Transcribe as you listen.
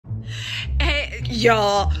Hey,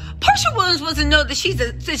 y'all, Porsha Williams wants to know that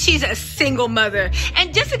she's a single mother.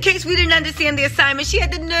 And just in case we didn't understand the assignment, she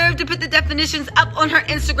had the nerve to put the definitions up on her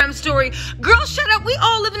Instagram story. Girl, shut up. We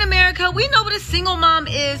all live in America. We know what a single mom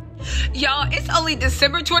is. Y'all, it's only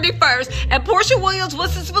December 21st, and Porsha Williams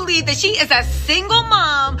wants us to believe that she is a single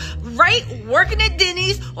mom, right, working at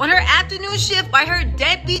Denny's on her afternoon shift while her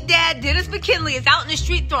deadbeat dad, Dennis Mckinley, is out in the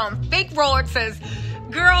street throwing fake Rolexes.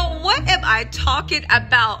 Girl, what am I talking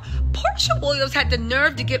about? Porsha Williams had the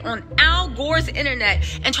nerve to get on Al Gore's internet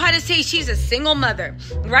and try to say she's a single mother,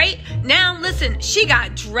 right? Now, listen, she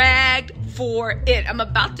got dragged for it. I'm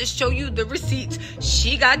about to show you the receipts.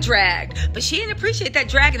 She got dragged, but she didn't appreciate that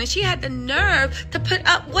dragging, and she had the nerve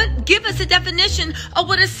to give us a definition of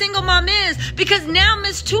what a single mom is, because now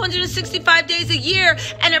Miss 265 days a year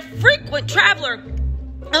and a frequent traveler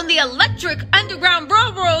on the electric underground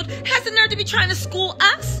railroad has the nerve to be trying to school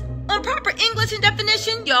us on proper English and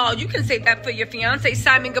definition. Y'all, you can say that for your fiance,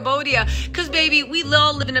 Simon Gabodia, because baby, we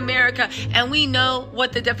all live in America and we know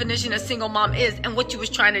what the definition of single mom is and what you was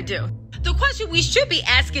trying to do. The question we should be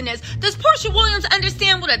asking is, does Porsha Williams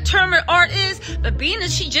understand what a term of art is? But being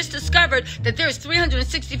that she just discovered that there's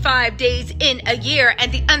 365 days in a year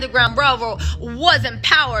and the Underground Railroad wasn't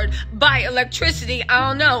powered by electricity, I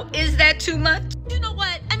don't know, is that too much? You know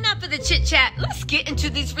what? Enough of the chit chat. Let's get into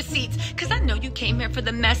these receipts, because I know you came here for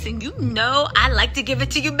the mess, and you know I like to give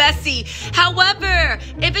it to you messy. However,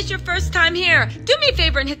 if it's your first time here, do me a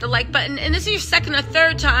favor and hit the like button. And this is your second or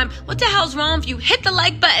third time, what the hell's wrong with you? Hit the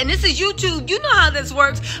like button. This is YouTube. You know how this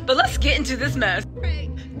works. But let's get into this mess.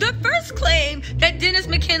 The first claim that Dennis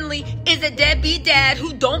Mckinley is a deadbeat dad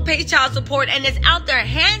who don't pay child support and is out there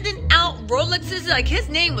handing out Rolexes like his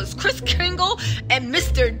name was Kris Kringle and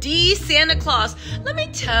Mr. D Santa Claus. Let me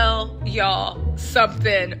tell y'all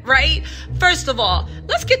something, right? First of all,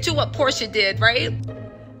 let's get to what Porsha did, right?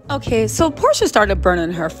 Okay, so Porsha started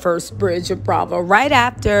burning her first bridge with Bravo right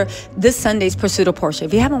after this Sunday's Pursuit of Porsha.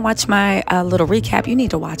 If you haven't watched my little recap, you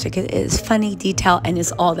need to watch it. It is funny, detailed, and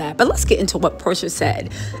it's all that. But let's get into what Porsha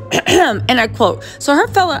said. And I quote, so her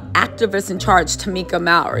fellow activist in charge, Tamika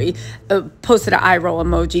Mallory, posted an eye roll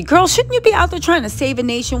emoji. Girl, shouldn't you be out there trying to save a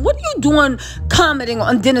nation? What are you doing commenting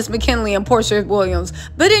on Dennis Mckinley and Porsha Williams?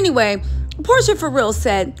 But anyway, Porsha for real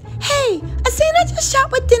said, hey, a scene I just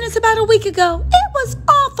shot with Dennis about a week ago. It was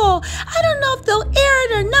awful. I don't know if they'll air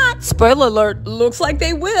it or not. Spoiler alert, looks like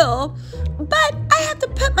they will. But I have to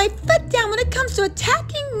put my foot down when it comes to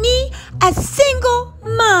attacking me as single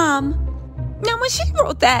mom. Now, when she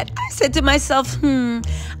wrote that, I said to myself, I'm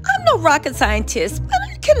no rocket scientist, but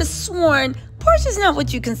I could have sworn Porsha's not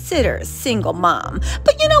what you consider a single mom.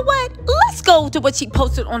 But you know what? Let's go to what she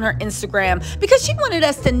posted on her Instagram, because she wanted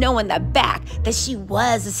us to know in the back that she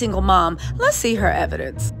was a single mom. Let's see her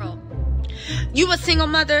evidence. You a single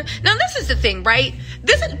mother? Now, this is the thing, right?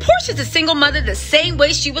 Porsha's a single mother the same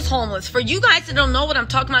way she was homeless. For you guys that don't know what I'm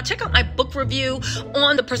talking about, check out my book review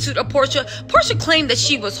on The Pursuit of Porsha. Porsha claimed that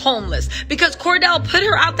she was homeless because Cordell put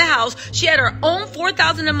her out the house. She had her own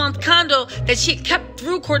 $4,000 a month condo that she kept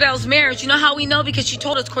through Cordell's marriage. You know how we know? Because she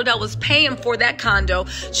told us Cordell was paying for that condo.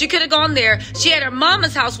 She could have gone there. She had her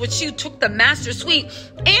mama's house, which she took the master suite,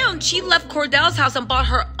 and she left Cordell's house and bought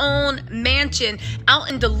her own mansion out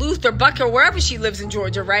in Duluth or Buck or wherever she lives in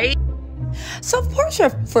Georgia, right? So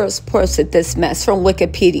Porsha first posted this mess from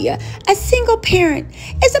Wikipedia. A single parent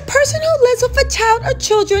is a person who lives with a child or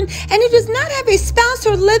children and who does not have a spouse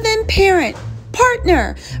or live-in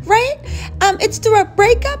partner, right? It's through a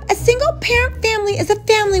breakup. A single parent family is a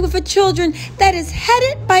family with a children that is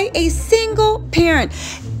headed by a single parent.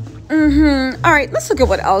 All right, let's look at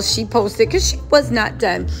what else she posted, because she was not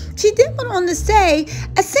done. She did went on to say,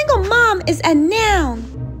 a single mom is a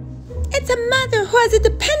noun. It's a mother who has a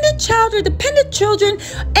dependent child or dependent children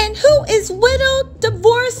and who is widowed,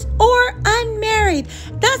 divorced, or unmarried.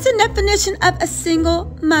 That's the definition of a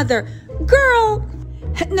single mother. Girl.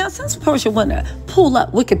 Now, since Porsha want to pull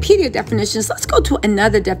up Wikipedia definitions, let's go to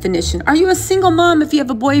another definition. Are you a single mom if you have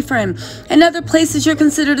a boyfriend? In other places, you're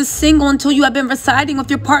considered a single until you have been residing with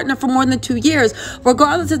your partner for more than 2 years,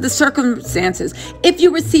 regardless of the circumstances. If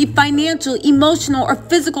you receive financial, emotional, or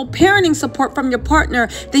physical parenting support from your partner,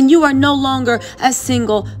 then you are no longer a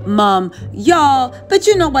single mom. Y'all, but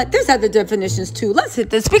you know what? There's other definitions too. Let's hit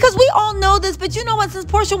this, because we all know this, but you know what? Since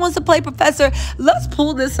Porsha wants to play professor, let's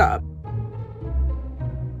pull this up.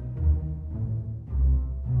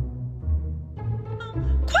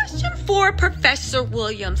 Question for Professor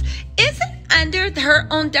Williams. Isn't under her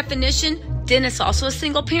own definition Dennis also a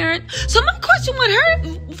single parent? So my question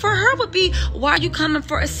for her would be, why are you coming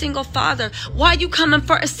for a single father? Why are you coming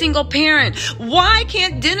for a single parent? Why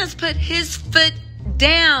can't Dennis put his foot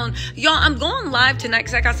down. Y'all, I'm going live tonight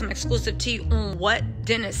because I got some exclusive tea on what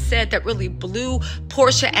Dennis said that really blew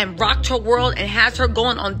Porsha and rocked her world and has her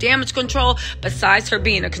going on damage control, besides her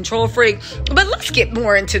being a control freak. But let's get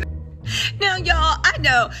more into this. Now, y'all, I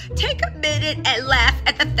know, take a minute and laugh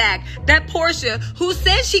at the fact that Porsha, who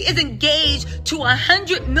says she is engaged to a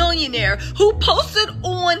 100 millionaire, who posted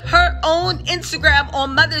on her own Instagram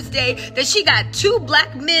on Mother's Day that she got two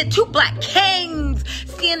black men, two black kings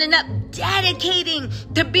standing up, dedicating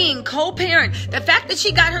to being co-parent. The fact that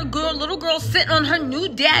she got her little girl sitting on her new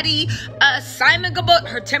daddy, Simon Gabot,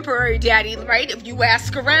 her temporary daddy, right? If you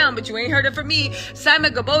ask around, but you ain't heard it from me,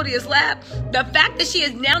 Simon Gabottia's lap. The fact that she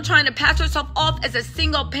is now trying to pass herself off as a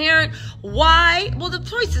single parent. Why? Well, the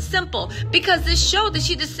choice is simple. Because this show that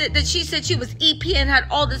she said she was EP and had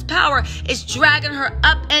all this power is dragging her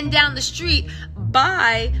up and down the street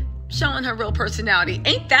by showing her real personality.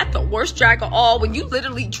 Ain't that the worst drag of all, when you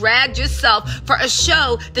literally dragged yourself for a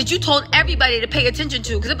show that you told everybody to pay attention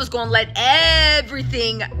to because it was going to let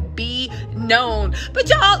everything be known? But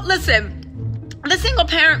y'all, listen, the single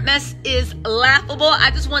parent mess is laughable. I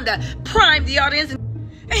just wanted to prime the audience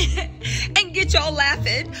and get y'all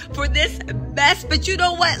laughing for this mess. But you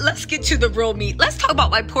know what? Let's get to the real meat. Let's talk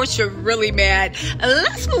about why Porsha really mad.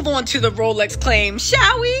 Let's move on to the Rolex claim,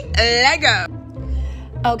 shall we? Let go.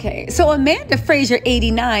 Okay, so Amanda Frazier,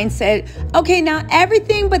 89, said, okay, now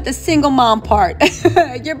everything but the single mom part.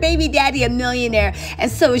 Your baby daddy a millionaire, and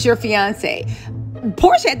so is your fiance.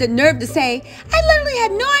 Porsha had the nerve to say, I literally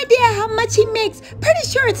had no idea how much he makes. Pretty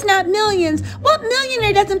sure it's not millions. What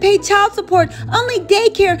millionaire doesn't pay child support, only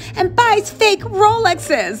daycare, and buys fake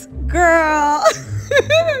Rolexes? Girl.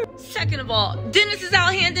 Second of all, Dennis is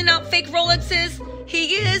out handing out fake Rolexes.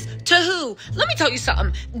 He is to who? Let me tell you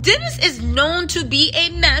something. Dennis is known to be a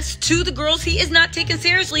mess to the girls he is not taking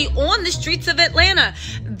seriously on the streets of Atlanta.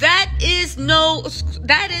 That is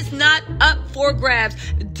not up for grabs.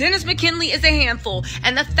 Dennis Mckinley is a handful.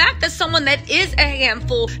 And the fact that someone that is a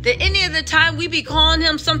handful, that any of the time we be calling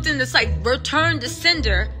him something that's like return to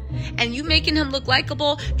sender, and you making him look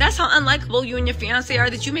likable, that's how unlikable you and your fiance are,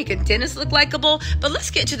 that you making Dennis look likable. But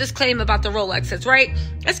let's get to this claim about the Rolexes, right?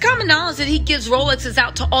 It's common knowledge that he gives Rolexes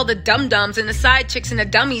out to all the dum-dums and the side chicks and the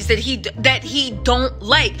dummies that he don't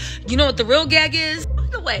like. You know what the real gag is?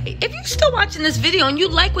 By the way, if you're still watching this video and you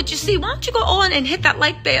like what you see, why don't you go on and hit that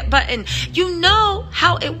like button? You know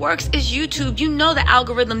how it works is YouTube. You know the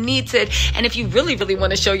algorithm needs it. And if you really, really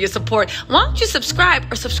want to show your support, why don't you subscribe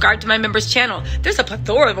to my members channel? There's a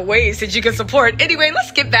plethora of ways that you can support. Anyway,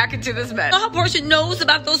 let's get back into this mess. You know how Porsha knows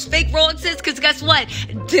about those fake Rolexes? Because guess what?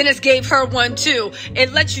 Dennis gave her one too.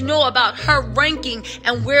 It lets you know about her ranking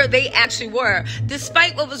and where they actually were.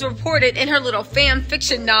 Despite what was reported in her little fan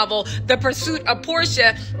fiction novel, The Pursuit of Porsha,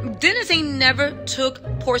 Dennis ain't never took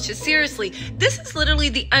Porsha seriously. This is literally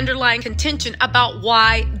the underlying contention about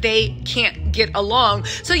why they can't get along.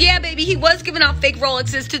 So yeah, baby, he was giving out fake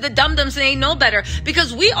Rolexes to the dum-dums and they know better.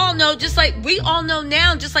 Because we all know, just like we all know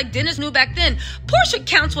now, just like Dennis knew back then, Porsha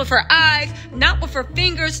counts with her eyes, not with her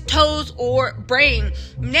fingers, toes, or brain.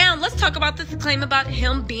 Now, let's talk about this claim about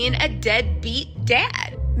him being a deadbeat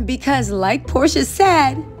dad. Because like Porsha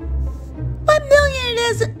said, what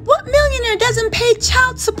millionaire doesn't pay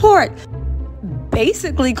child support?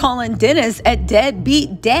 Basically calling Dennis a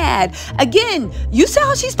deadbeat dad. Again, you see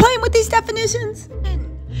how she's playing with these definitions?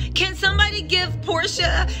 Can somebody give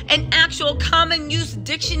Porsha an actual common use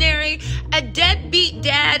dictionary? A deadbeat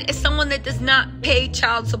dad is someone that does not pay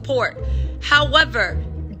child support. However,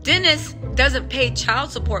 Dennis doesn't pay child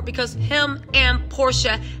support because him and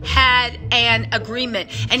Porsha had an agreement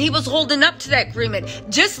and he was holding up to that agreement.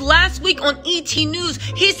 Just last week on ET News,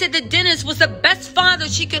 he said that Dennis was the best father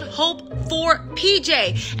she could hope for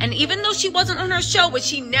PJ. And even though she wasn't on her show, which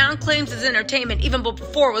she now claims is entertainment, even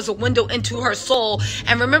before it was a window into her soul.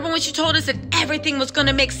 And remember when she told us that everything was going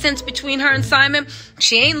to make sense between her and Simon?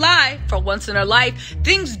 She ain't lie. For once in her life,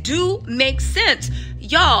 things do make sense.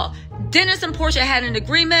 Y'all, Dennis and Porsha had an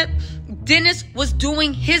agreement. Dennis was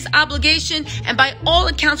doing his obligation, and by all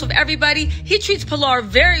accounts of everybody, he treats Pilar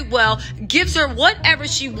very well, gives her whatever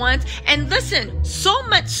she wants, and listen, so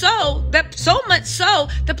much so that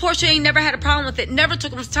Porsha ain't never had a problem with it, never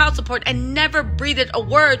took him to child support, and never breathed a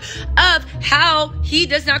word of how he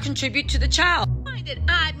does not contribute to the child. I find it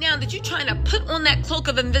odd now that you're trying to put on that cloak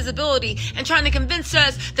of invisibility and trying to convince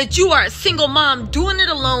us that you are a single mom doing it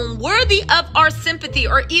alone, worthy of our sympathy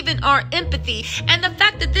or even our empathy. And the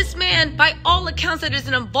fact that this man, by all accounts, that is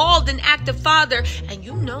an involved and active father, and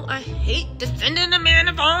you know I hate defending a man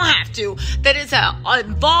if I don't have to, that is an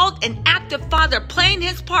involved and active father playing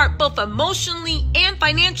his part both emotionally and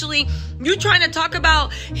financially, You trying to talk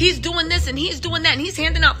about he's doing this and he's doing that and he's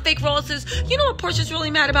handing out fake Rolexes. You know what Porsha's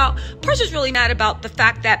really mad about? Porsha's really mad about the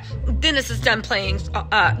fact that Dennis is done playing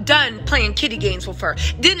kitty games with her.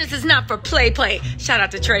 Dennis is not for play. Shout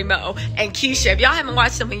out to Trey Mo and Cashapp. If y'all haven't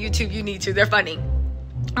watched them on YouTube, you need to. They're funny.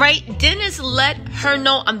 Right? Dennis let her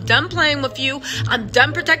know, I'm done playing with you. I'm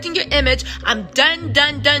done protecting your image. I'm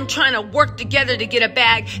done trying to work together to get a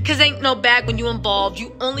bag, because ain't no bag when you involved.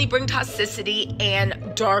 You only bring toxicity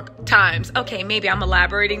and dark times. Okay, maybe I'm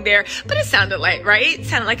elaborating there, but it sounded like, right? It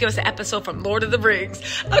sounded like it was an episode from Lord of the Rings.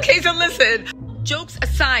 Okay, so listen. Jokes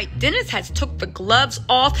aside, Dennis has took the gloves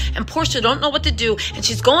off and Porsha don't know what to do, and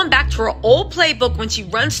she's going back to her old playbook when she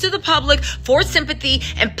runs to the public for sympathy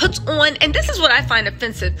and puts on, and this is what I find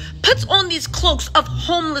offensive, puts on these cloaks of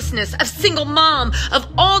homelessness, of single mom,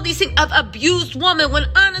 of all these things, of abused woman, when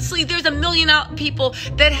honestly there's a million people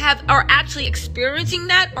that are actually experiencing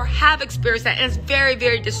that or have experienced that, and it's very,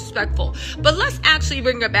 very disrespectful. But let's actually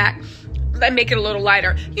bring her back and make it a little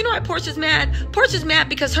lighter. You know why Porsha's mad? Porsha's mad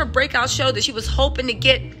because her breakout show that she was hoping to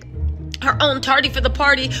get her own tardy for the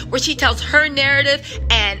party, where she tells her narrative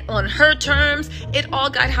and on her terms, it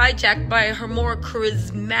all got hijacked by her more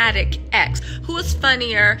charismatic ex, who is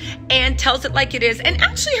funnier and tells it like it is. And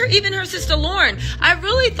actually even her sister Lauren. I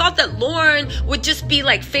really thought that Lauren would just be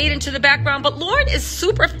like fade into the background, but Lauren is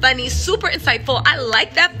super funny, super insightful. I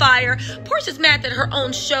like that fire. Porsha's mad that her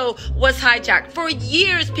own show was hijacked. For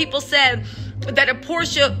years, people said that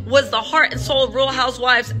Porsha was the heart and soul of Real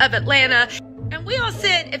Housewives of Atlanta. And we all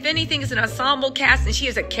said, if anything, is an ensemble cast and she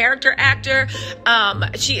is a character actor.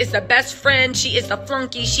 She is the best friend. She is the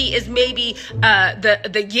flunky. She is maybe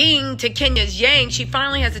the yin to Kenya's yang. She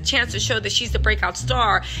finally has a chance to show that she's the breakout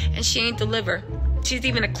star, and she ain't deliver. She's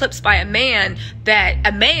even eclipsed by a man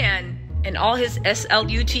and all his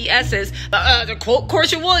SLUTSs, to quote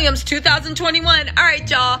Porsha Williams, 2021. All right,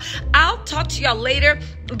 y'all. I'll talk to y'all later.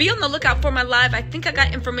 Be on the lookout for my live. I think I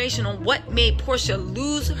got information on what made Porsha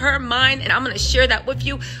lose her mind, and I'm going to share that with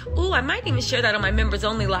you. Ooh, I might even share that on my members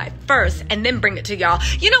only live first and then bring it to y'all.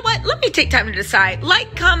 You know what? Let me take time to decide.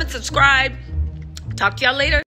 Like, comment, subscribe. Talk to y'all later.